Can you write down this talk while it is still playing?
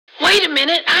Wait a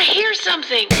minute, I hear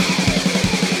something.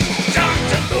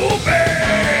 Dr. Movie!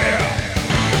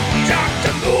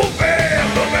 Dr. Movie!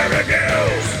 Blueberry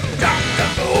News! Dr.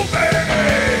 Movie!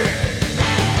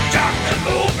 Dr.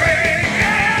 Movie!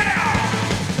 Yeah!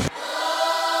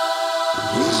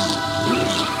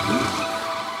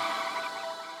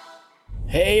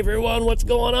 Hey everyone, what's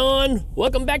going on?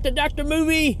 Welcome back to Dr.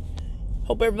 Movie.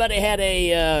 Hope everybody had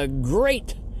a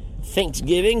great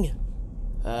Thanksgiving.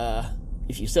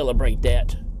 If you celebrate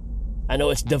that. I know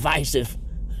it's divisive.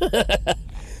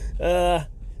 But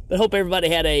hope everybody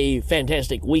had a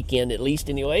fantastic weekend, at least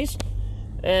anyways.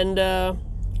 And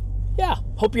yeah,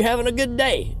 hope you're having a good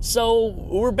day. So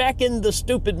we're back in the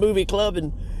Stupid Movie Club,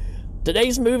 and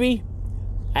today's movie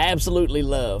I absolutely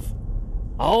love.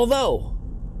 Although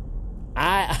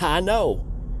I know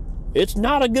it's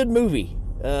not a good movie.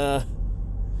 For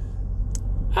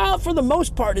the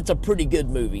most part, it's a pretty good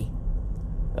movie.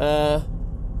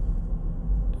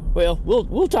 Well,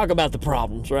 we'll talk about the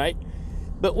problems, right?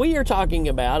 But we are talking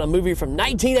about a movie from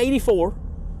 1984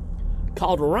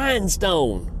 called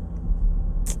Rhinestone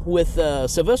with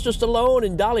Sylvester Stallone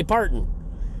and Dolly Parton.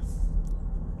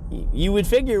 You would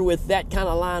figure with that kind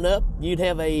of lineup, you'd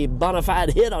have a bona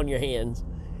fide hit on your hands.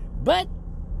 But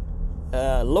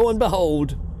lo and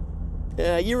behold,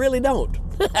 you really don't.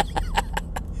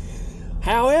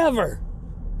 However,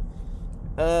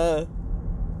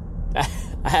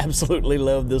 I absolutely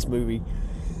love this movie.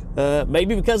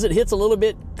 Maybe because it hits a little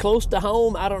bit close to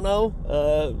home, I don't know.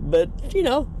 But, you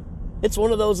know, it's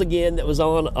one of those, again, that was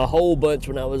on a whole bunch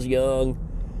when I was young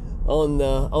on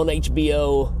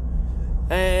HBO.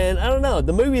 And I don't know,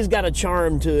 the movie's got a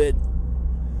charm to it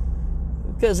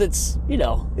because it's, you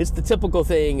know, it's the typical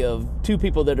thing of two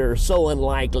people that are so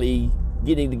unlikely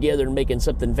getting together and making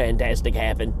something fantastic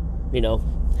happen, you know,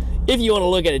 if you want to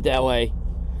look at it that way.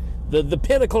 The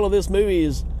pinnacle of this movie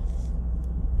is,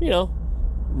 you know,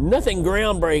 nothing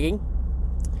groundbreaking.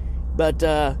 But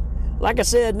like I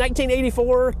said,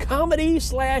 1984 comedy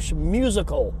 /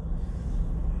 musical.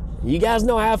 You guys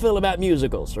know how I feel about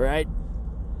musicals, right?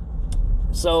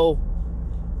 So,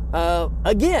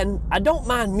 again, I don't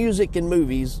mind music in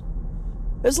movies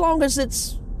as long as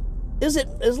it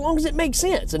makes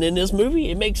sense. And in this movie,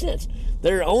 it makes sense.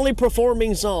 They're only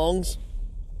performing songs,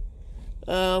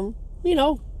 you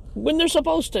know, when they're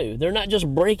supposed to. They're not just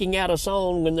breaking out a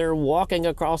song when they're walking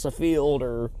across a field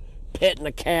or petting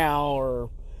a cow or,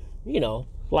 you know,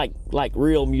 like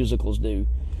real musicals do.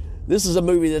 This is a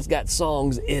movie that's got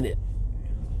songs in it.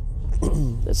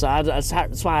 That's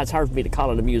why it's hard for me to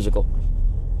call it a musical.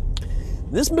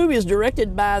 This movie is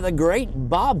directed by the great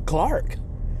Bob Clark.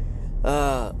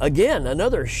 Again,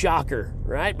 another shocker,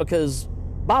 right? Because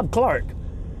Bob Clark,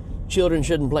 Children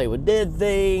Shouldn't Play with Dead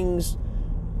Things,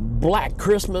 Black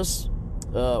Christmas,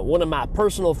 one of my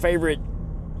personal favorite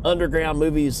underground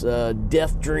movies,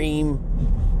 Death Dream,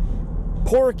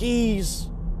 Porky's,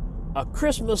 A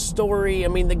Christmas Story. I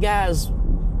mean, the guy's,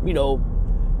 you know,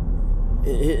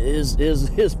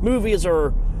 his movies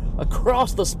are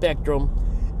across the spectrum,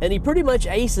 and he pretty much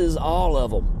aces all of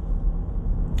them.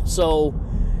 So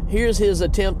here's his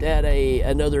attempt at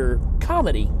another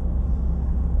comedy.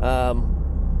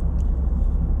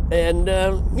 And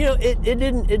you know, it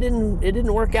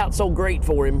didn't work out so great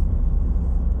for him,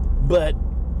 but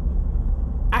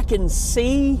I can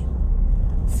see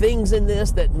things in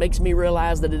this that makes me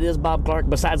realize that it is Bob Clark,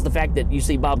 besides the fact that you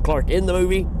see Bob Clark in the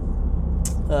movie.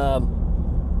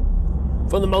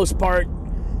 For the most part,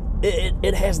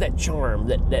 it has that charm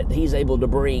that he's able to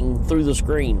bring through the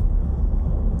screen.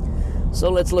 So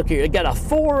let's look here. It got a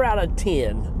 4 out of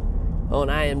 10 on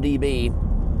IMDb.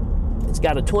 It's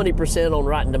got a 20% on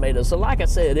Rotten Tomatoes. So like I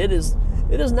said, it is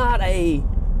not a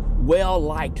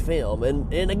well-liked film.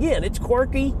 And again, it's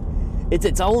quirky. It's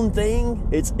its own thing.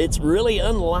 It's really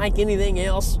unlike anything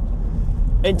else.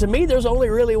 And to me, there's only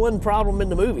really one problem in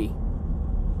the movie.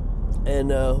 And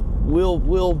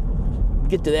we'll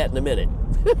get to that in a minute.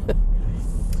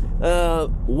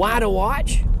 Why to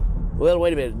watch? Well,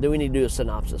 wait a minute. Do we need to do a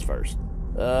synopsis first?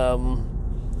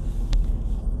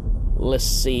 Let's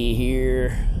see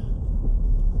here.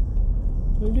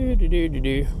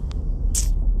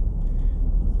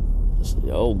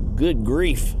 Oh, good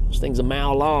grief. This thing's a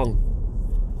mile long.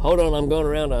 Hold on, I'm going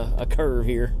around a curve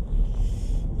here.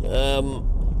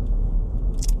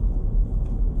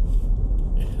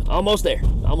 Almost there,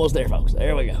 folks.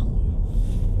 There we go.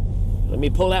 Let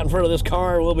me pull out in front of this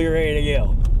car and we'll be ready to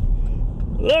go.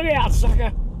 Look out,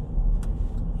 sucker.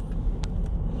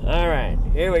 All right,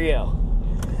 here we go.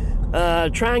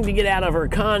 Trying to get out of her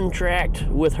contract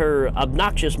with her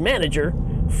obnoxious manager,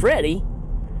 Freddie,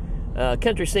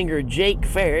 country singer Jake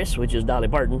Ferris, which is Dolly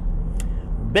Parton,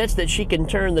 bets that she can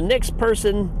turn the next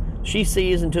person she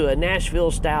sees into a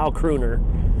Nashville-style crooner.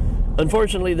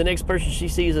 Unfortunately, the next person she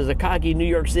sees is a cocky New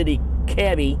York City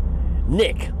cabbie,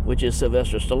 Nick, which is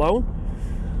Sylvester Stallone,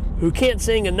 who can't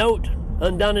sing a note.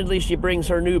 Undauntedly, she brings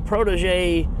her new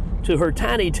protege to her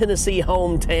tiny Tennessee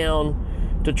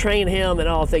hometown to train him in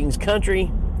all things country,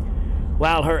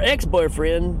 while her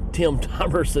ex-boyfriend, Tim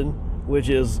Thomerson, which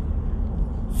is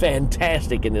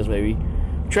fantastic in this movie,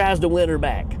 tries to win her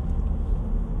back.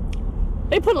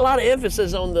 They put a lot of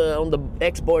emphasis on the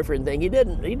ex-boyfriend thing. He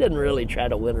didn't really try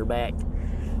to win her back.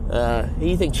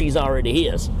 He thinks she's already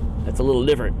his. That's a little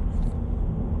different.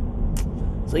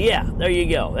 So yeah, there you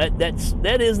go.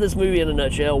 That is this movie in a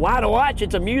nutshell. Why to watch?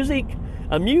 It's amusing,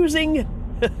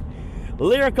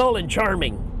 lyrical, and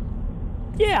charming.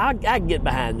 Yeah, I can get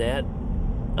behind that.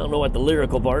 I don't know what the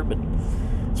lyrical part, but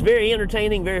it's very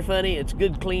entertaining, very funny. It's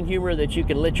good, clean humor that you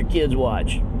can let your kids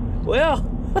watch. Well,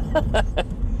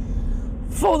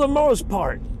 for the most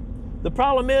part. The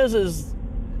problem is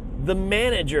the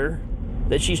manager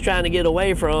that she's trying to get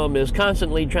away from is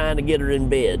constantly trying to get her in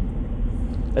bed.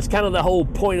 That's kind of the whole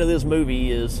point of this movie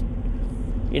is,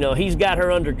 you know, he's got her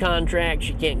under contract.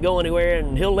 She can't go anywhere,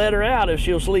 and he'll let her out if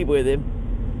she'll sleep with him.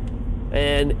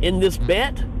 And in this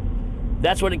bet,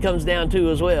 that's what it comes down to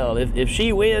as well. If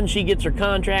she wins, she gets her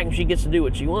contract and she gets to do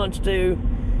what she wants to.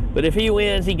 But if he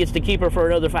wins, he gets to keep her for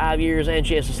another 5 years and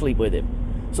she has to sleep with him.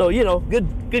 So, you know,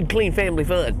 good clean family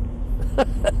fun.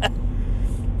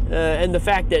 And the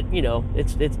fact that, you know,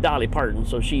 it's Dolly Parton,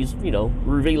 so she's, you know,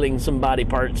 revealing some body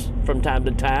parts from time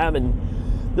to time.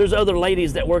 And there's other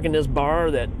ladies that work in this bar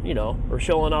that, you know, are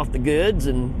showing off the goods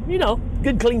and, you know,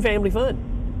 good clean family fun.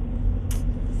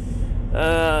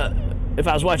 If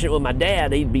I was watching it with my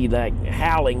dad, he'd be like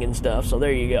howling and stuff. So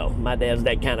there you go. My dad's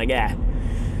that kind of guy.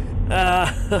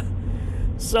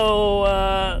 So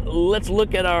let's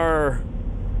look at our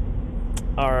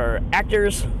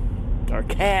actors, our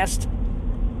cast.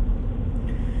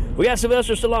 We got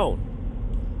Sylvester Stallone.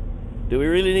 Do we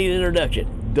really need an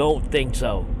introduction? Don't think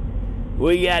so.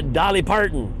 We got Dolly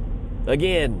Parton.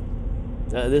 Again,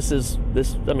 I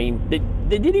mean,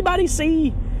 did anybody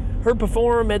see her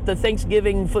perform at the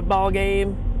Thanksgiving football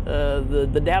game?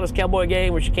 The Dallas Cowboy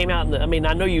game where she came out, I mean,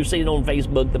 I know you've seen it on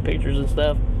Facebook, the pictures and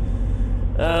stuff.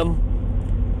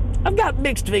 I've got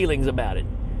mixed feelings about it.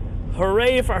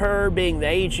 Hooray for her being the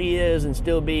age she is and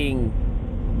still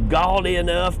being gaudy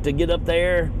enough to get up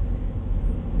there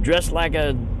dressed like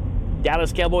a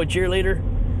Dallas Cowboy cheerleader.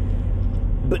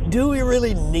 But do we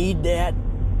really need that?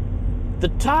 The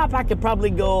top I could probably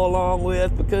go along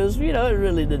with because, you know, it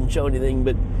really didn't show anything.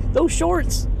 But those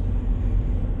shorts,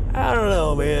 I don't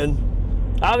know, man.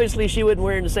 Obviously, she wasn't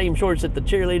wearing the same shorts that the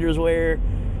cheerleaders wear,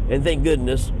 and thank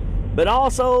goodness. But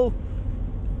also,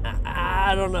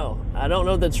 I don't know. I don't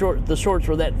know that the shorts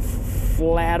were that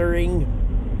flattering.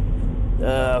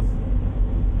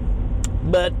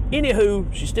 But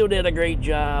anywho, she still did a great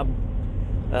job.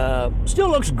 Still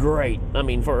looks great. I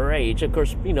mean, for her age. Of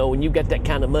course, you know, when you've got that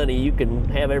kind of money, you can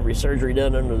have every surgery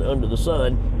done under the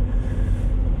sun.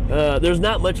 There's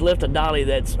not much left of Dolly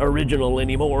that's original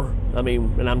anymore. I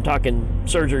mean, and I'm talking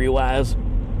surgery-wise.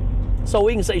 So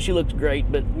we can say she looks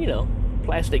great, but, you know,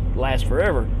 plastic lasts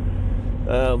forever.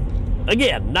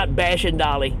 Again, not bashing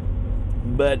Dolly,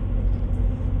 but,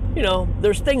 you know,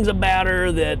 there's things about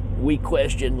her that we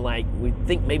question, like we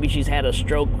think maybe she's had a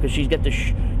stroke because she's got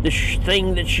this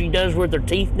thing that she does with her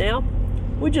teeth now,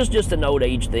 which is just an old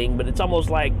age thing, but it's almost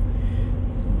like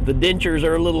the dentures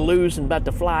are a little loose and about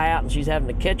to fly out and she's having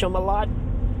to catch them a lot.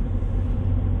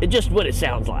 It's just what it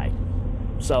sounds like.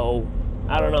 So,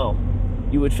 I don't know.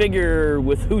 You would figure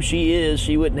with who she is,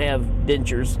 she wouldn't have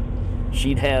dentures.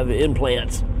 She'd have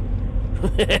implants.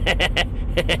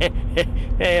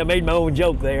 Hey, I made my own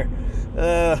joke there.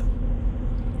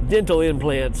 Dental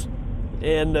implants.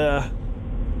 And, where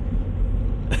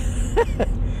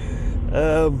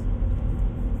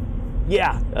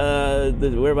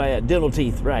am I at? Dental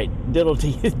teeth, right. Dental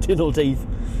teeth. You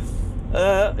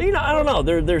know, I don't know.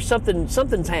 There's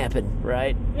something's happened,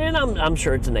 right? And I'm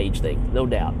sure it's an age thing, no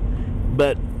doubt.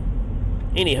 But,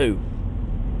 anywho,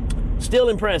 still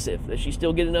impressive that she's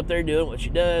still getting up there doing what she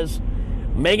does,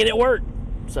 making it work.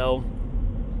 So,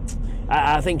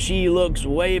 I think she looks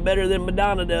way better than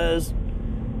Madonna does,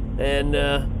 and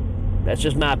that's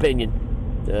just my opinion.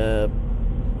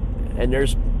 And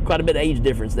there's quite a bit of age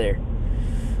difference there.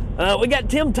 We got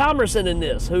Tim Thomerson in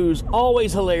this, who's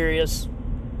always hilarious.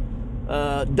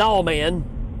 Doll Man,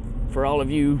 for all of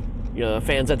you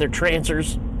fans out there,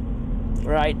 Trancers,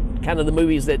 right? Kind of the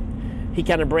movies that he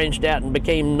kind of branched out and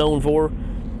became known for.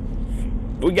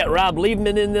 We got Rob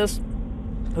Liebman in this,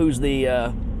 who's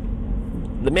the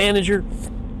the manager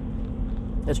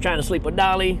that's trying to sleep with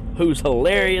Dolly, who's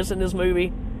hilarious in this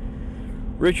movie.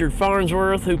 Richard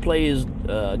Farnsworth, who plays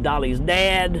Dolly's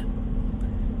dad,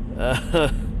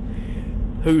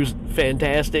 who's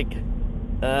fantastic.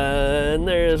 And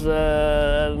there's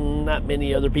not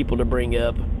many other people to bring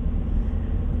up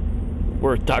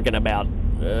worth talking about.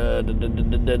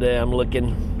 I'm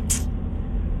looking.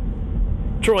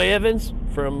 Troy Evans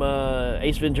from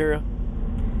Ace Ventura.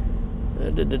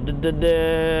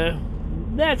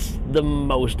 That's the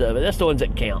most of it. That's the ones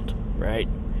that count, right?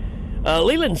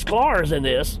 Leland Sklar's in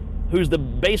this, who's the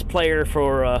bass player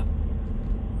for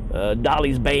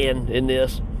Dolly's band in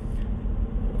this.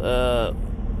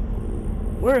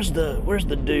 Where's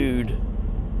the dude?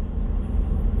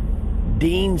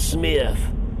 Dean Smith.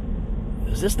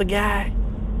 Is this the guy?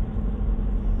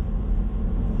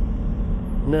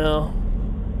 No.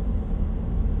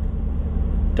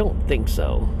 Don't think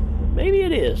so. Maybe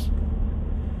it is.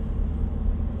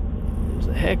 There's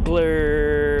a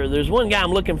heckler. There's one guy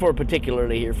I'm looking for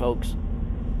particularly here, folks.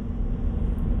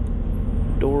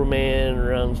 Doorman,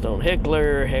 Rhinestone,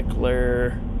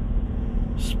 heckler.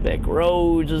 Spec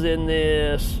Rhodes is in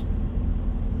this.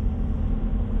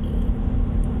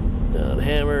 Don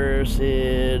Hammer,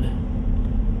 Sid.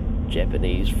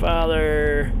 Japanese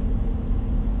father.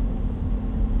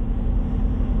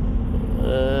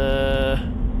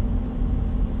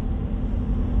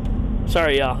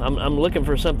 Sorry, y'all. I'm looking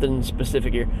for something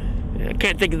specific here. I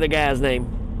can't think of the guy's name.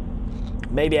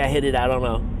 Maybe I hit it. I don't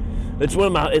know. It's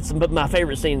my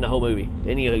favorite scene in the whole movie.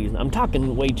 Anyway, I'm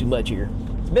talking way too much here.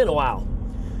 It's been a while.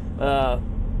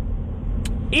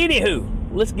 Anywho,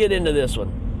 let's get into this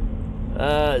one.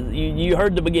 You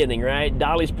heard the beginning, right?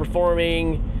 Dolly's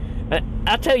performing.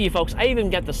 I tell you, folks, I even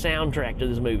got the soundtrack to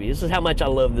this movie. This is how much I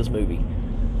love this movie.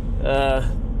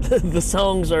 The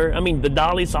songs are, the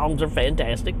Dolly songs are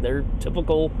fantastic. They're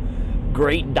typical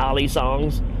great Dolly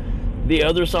songs. The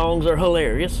other songs are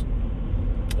hilarious.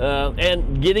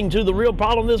 And getting to the real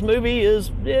problem of this movie is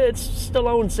it's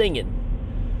Stallone singing.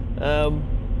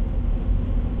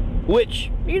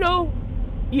 Which, you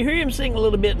hear him sing a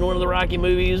little bit in one of the Rocky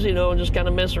movies, just kind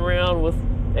of messing around with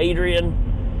Adrian.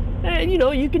 And,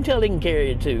 you can tell he can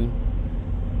carry it too.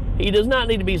 He does not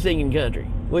need to be singing country,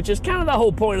 which is kind of the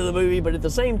whole point of the movie, but at the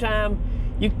same time,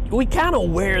 we kind of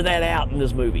wear that out in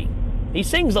this movie. He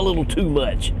sings a little too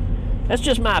much. That's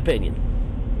just my opinion.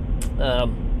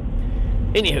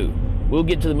 Anywho, we'll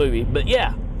get to the movie. But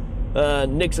yeah,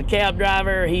 Nick's a cab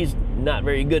driver. He's not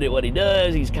very good at what he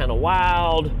does. He's kind of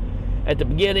wild. At the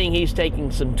beginning, he's taking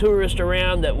some tourists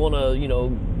around that want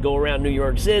to, go around New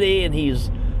York City, and he's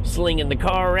slinging the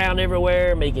car around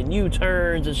everywhere, making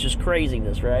U-turns. It's just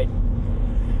craziness, right?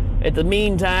 At the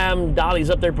meantime,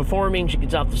 Dolly's up there performing. She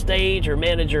gets off the stage. Her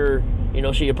manager,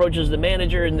 she approaches the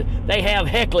manager, and they have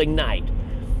heckling night,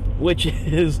 which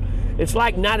is, it's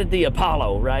like Night at the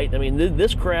Apollo, right?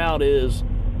 This crowd is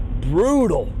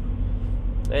brutal.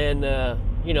 And,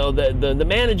 the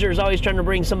manager is always trying to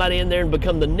bring somebody in there and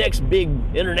become the next big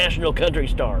international country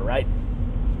star, right?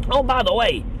 Oh, by the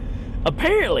way,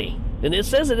 apparently, and it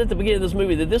says it at the beginning of this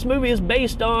movie, that this movie is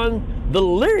based on the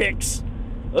lyrics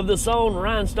of the song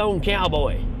Rhinestone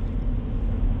Cowboy.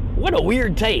 What a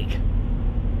weird take.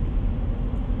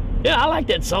 Yeah, I like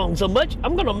that song so much,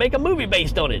 I'm going to make a movie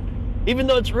based on it, even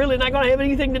though it's really not going to have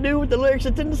anything to do with the lyrics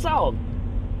that's in the song.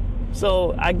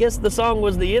 So I guess the song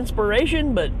was the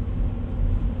inspiration, but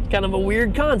it's kind of a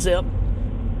weird concept.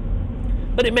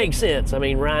 But it makes sense.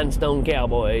 Rhinestone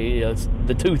Cowboy, it's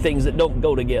the two things that don't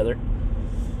go together.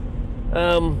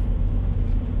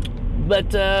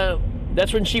 But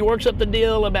that's when she works up the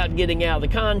deal about getting out of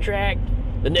the contract.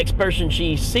 The next person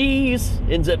she sees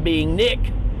ends up being Nick,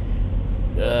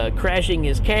 crashing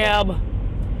his cab.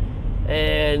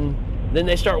 And then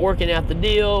they start working out the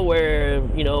deal where,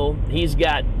 he's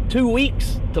got 2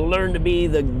 weeks to learn to be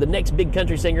the next big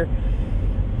country singer.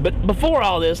 But before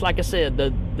all this, like I said,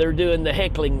 they're doing the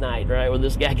heckling night, right, where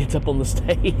this guy gets up on the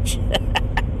stage.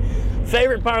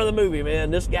 Favorite part of the movie, man.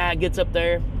 This guy gets up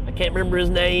there. I can't remember his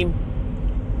name,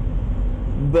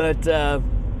 but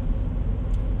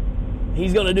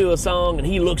he's going to do a song, and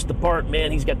he looks the part,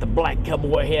 man. He's got the black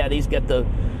cowboy hat. He's got the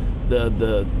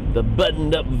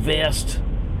buttoned-up vest.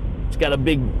 It's got a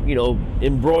big,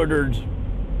 embroidered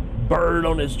bird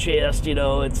on his chest.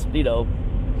 It's,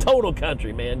 total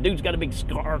country, man. Dude's got a big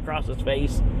scar across his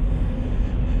face.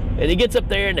 And he gets up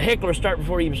there, and the hecklers start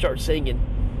before he even starts singing.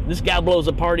 This guy blows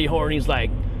a party horn. He's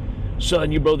like,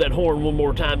 son, you blow that horn one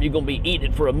more time, you're going to be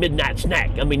eating it for a midnight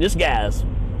snack. This guy's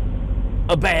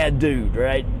a bad dude,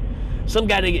 right?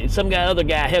 Other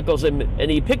guy heckles him,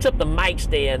 and he picks up the mic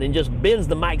stand and just bends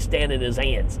the mic stand in his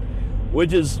hands.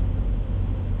 which is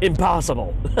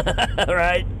impossible,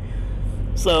 right?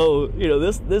 So,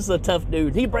 this is a tough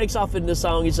dude. He breaks off in this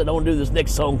song. He said, I want to do this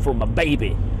next song for my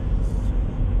baby.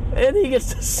 And he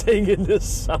gets to sing in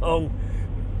this song.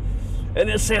 And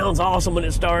it sounds awesome when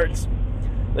it starts.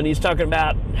 And he's talking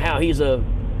about how he's a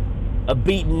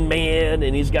beaten man,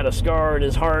 and he's got a scar in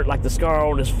his heart, like the scar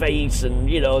on his face, and,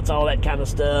 it's all that kind of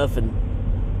stuff. And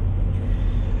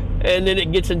then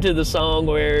it gets into the song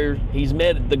where he's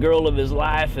met the girl of his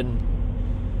life, and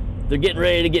they're getting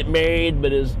ready to get married,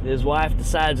 but his wife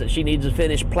decides that she needs to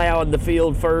finish plowing the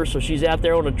field first, so she's out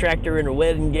there on a tractor in her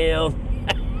wedding gown.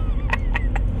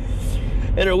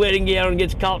 And her wedding gown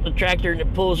gets caught in the tractor, and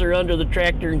it pulls her under the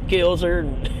tractor and kills her,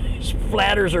 and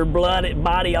splatters her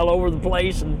body all over the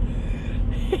place, and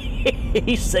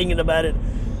he's singing about it.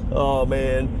 Oh,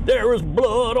 man. There was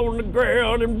blood on the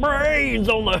ground and brains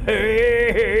on the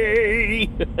hay.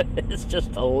 It's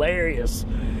just hilarious.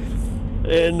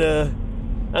 And,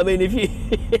 I mean, if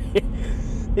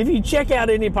you check out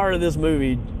any part of this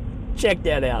movie, check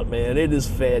that out, man. It is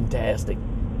fantastic.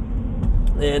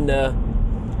 And,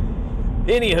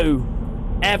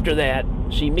 anywho, after that,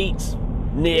 she meets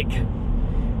Nick.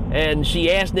 And she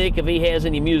asked Nick if he has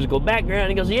any musical background.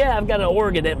 He goes, yeah, I've got an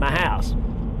organ at my house.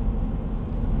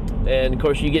 And, of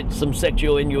course, you get some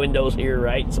sexual innuendos here,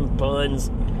 right? Some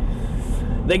puns.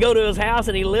 They go to his house,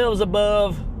 and he lives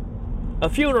above a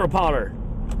funeral parlor.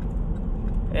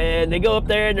 And they go up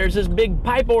there, and there's this big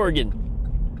pipe organ.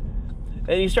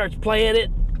 And he starts playing it.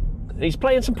 And he's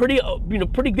playing some pretty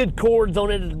good chords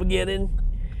on it at the beginning.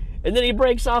 And then he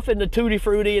breaks off into Tutti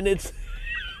Frutti, and it's...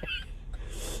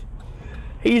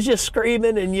 he's just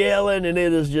screaming and yelling, and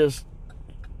it is just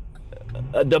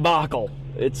a debacle.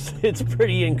 It's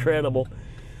pretty incredible.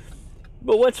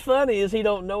 But what's funny is he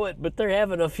don't know it, but they're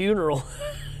having a funeral,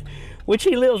 which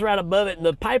he lives right above it, and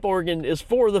the pipe organ is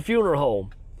for the funeral home.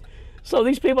 So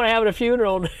these people are having a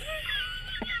funeral.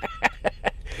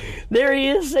 There he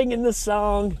is singing this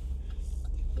song,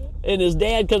 and his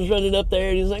dad comes running up there,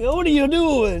 and he's like, "Oh, what are you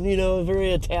doing?"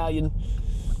 Very Italian,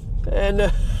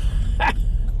 and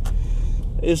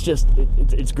it's just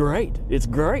it's great. It's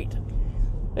great.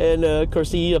 And of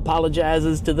course he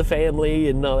apologizes to the family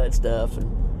and all that stuff. And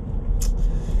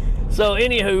so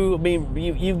anywho, I mean,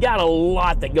 you've got a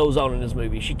lot that goes on in this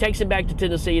movie. She takes him back to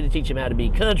Tennessee to teach him how to be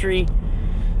country.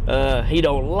 He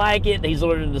don't like it. He's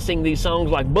learning to sing these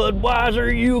songs like,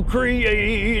 Budweiser, you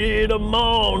created a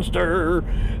monster,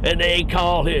 and they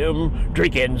call him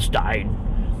Drinkenstein.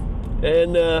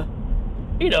 And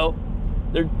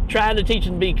they're trying to teach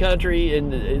him to be country,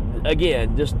 and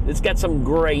again, just it's got some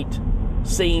great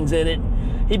scenes in it.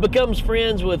 He becomes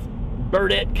friends with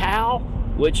Burdette Cow,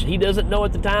 which he doesn't know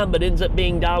at the time, but ends up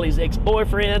being Dolly's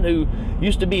ex-boyfriend, who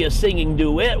used to be a singing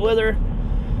duet with her.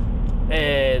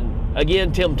 And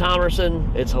again, Tim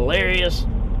Thomerson, it's hilarious.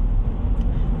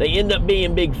 They end up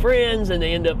being big friends, and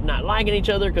they end up not liking each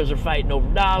other because they're fighting over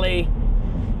Dolly.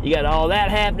 You got all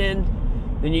that happening.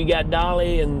 Then you got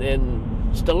Dolly and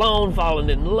Stallone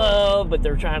falling in love, but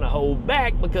they're trying to hold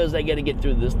back because they got to get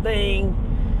through this thing.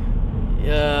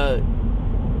 You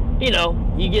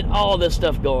get all this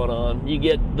stuff going on. You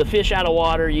get the fish out of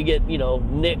water. You get,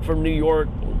 Nick from New York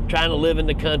trying to live in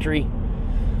the country.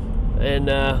 And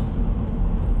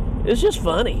it's just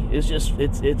funny. It's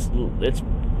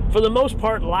for the most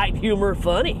part light humor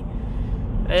funny.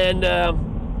 And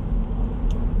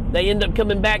they end up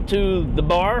coming back to the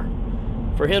bar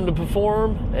for him to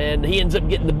perform, and he ends up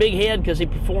getting the big head because he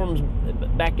performs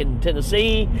back in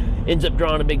Tennessee, ends up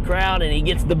drawing a big crowd, and he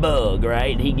gets the bug,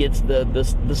 right? He gets the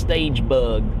stage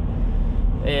bug.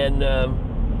 And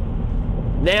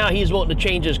now he's wanting to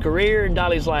change his career, and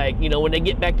Dolly's like, when they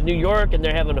get back to New York and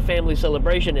they're having a family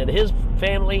celebration at his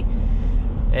family,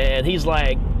 and he's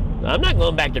like, I'm not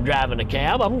going back to driving a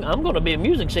cab. I'm going to be a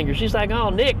music singer. She's like, oh,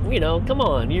 Nick, come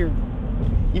on. You've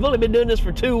only been doing this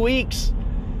for 2 weeks.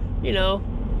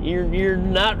 You're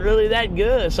not really that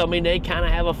good. So, I mean, they kind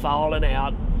of have a falling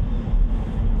out.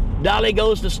 Dolly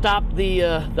goes to stop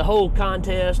the whole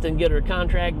contest and get her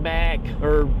contract back,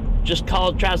 or just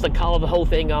tries to call the whole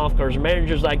thing off because her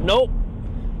manager's like, nope,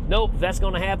 if that's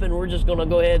going to happen, we're just going to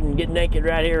go ahead and get naked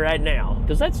right here, right now.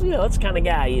 Because that's the kind of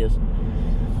guy he is.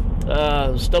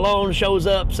 Stallone shows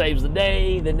up, saves the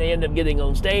day. Then they end up getting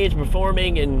on stage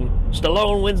performing, and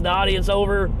Stallone wins the audience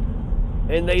over,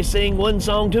 and they sing One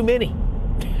Song Too Many.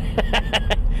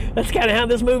 That's kind of how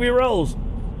this movie rolls.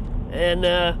 And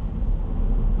I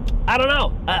don't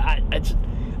know.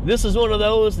 This is one of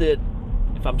those that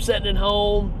if I'm sitting at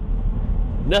home,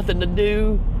 nothing to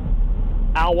do,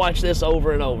 I'll watch this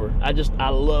over and over. I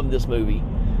love this movie.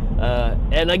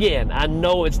 And again, I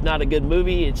know it's not a good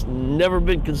movie. It's never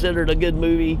been considered a good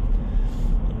movie,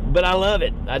 but I love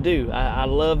it. I do. I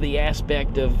love the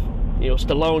aspect of,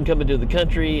 Stallone coming to the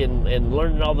country and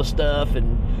learning all the stuff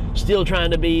and still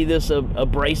trying to be this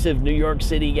abrasive New York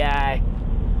City guy.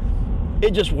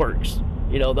 It just works.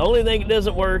 The only thing that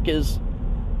doesn't work is,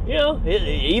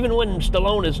 even when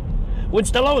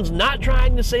Stallone's not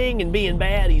trying to sing and being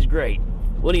bad, he's great.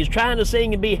 When he's trying to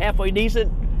sing and be halfway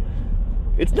decent,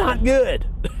 it's not good.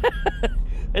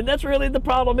 And that's really the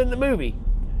problem in the movie.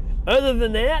 Other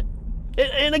than that,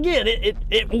 and again,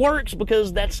 it works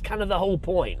because that's kind of the whole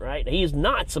point, right? He's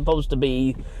not supposed to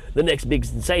be the next big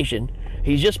sensation.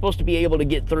 He's just supposed to be able to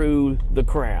get through the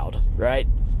crowd, right?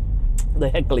 The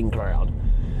heckling crowd.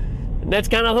 And that's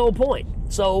kind of the whole point.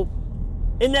 So,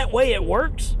 in that way, it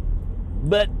works.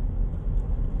 But,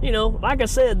 like I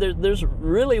said, there's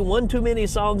really one too many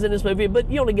songs in this movie, but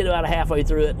you only get about halfway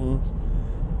through it, and,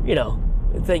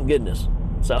 thank goodness.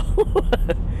 So,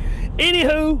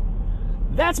 anywho,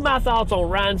 that's my thoughts on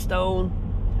Rhinestone.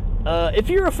 If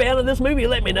you're a fan of this movie,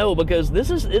 let me know, because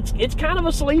it's kind of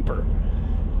a sleeper.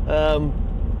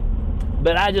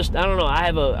 But I don't know. I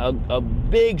have a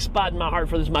big spot in my heart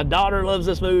for this. My daughter loves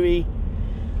this movie.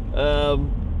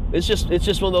 It's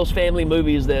just one of those family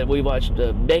movies that we watched.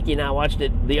 Becky and I watched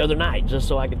it the other night just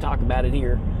so I could talk about it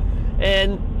here,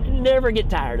 and never get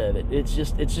tired of it. It's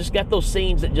just got those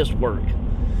scenes that just work.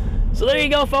 So there you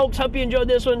go, folks. Hope you enjoyed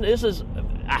this one. This is,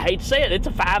 I hate to say it, it's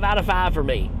a 5 out of 5 for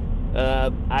me.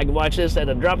 I can watch this at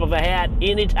a drop of a hat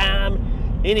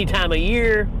anytime of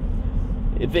year.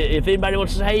 If anybody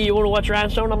wants to say, hey, you want to watch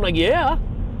Rhinestone? I'm like, yeah.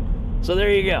 So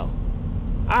there you go.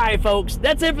 All right, folks.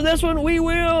 That's it for this one. We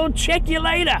will check you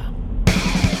later.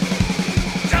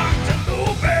 Dr.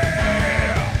 Lupe.